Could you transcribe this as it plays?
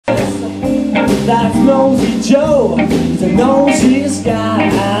That's Nosey Joe, he's a nosiest guy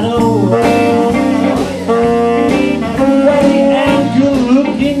I know. Well, he ain't good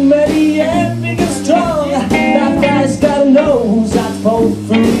looking, but he ain't big and strong. That guy's got a nose that's 4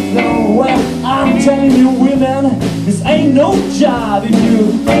 foot long. Well, I'm telling you women, this ain't no job. If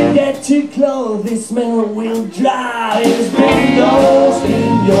you get too close, this man will drive. His big nose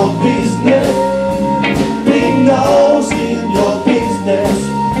in your business, big nose in your business.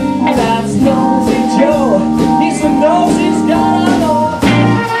 That's Nosey Joe, he's the nosiest guy I know.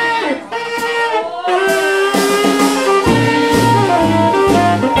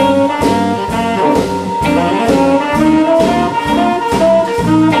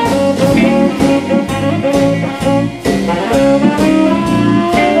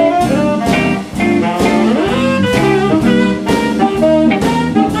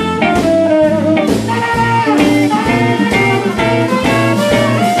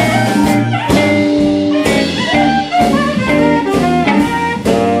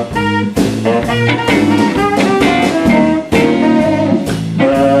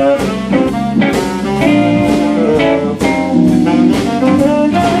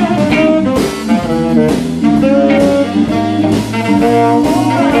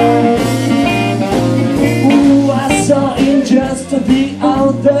 Just the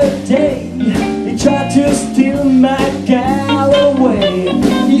other day, he tried to steal my gal away.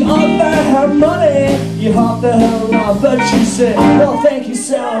 He offered her money, he offered her love, but she said, well, thank you,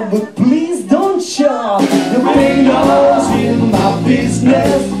 sir, but please don't shove your big nose in my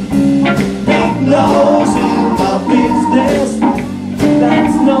business. Big nose in my business.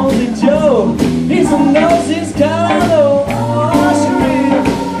 That's Nosey Joe, he's the nosiest guy I know.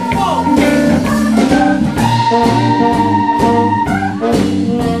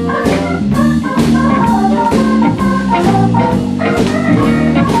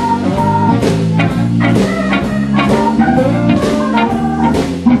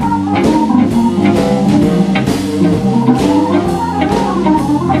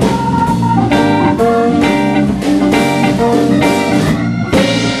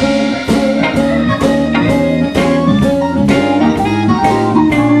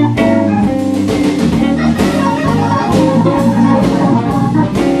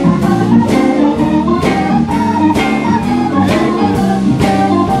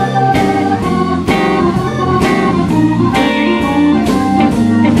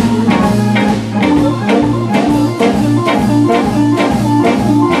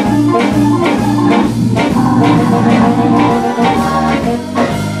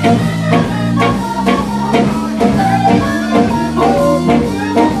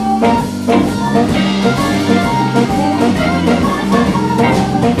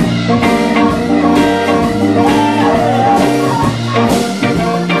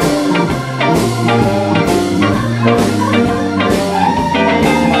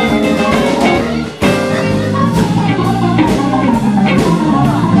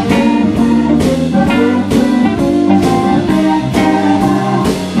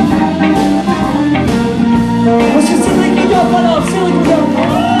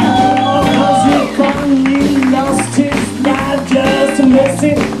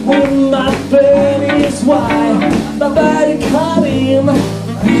 When my burning is why my body caught him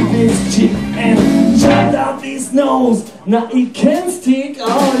with his cheek and chopped off his nose. Now he can't stick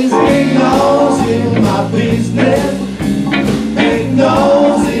all his big nose in my business. Big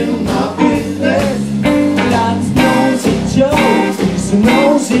nose in my business. That's Nosey Joe, he's a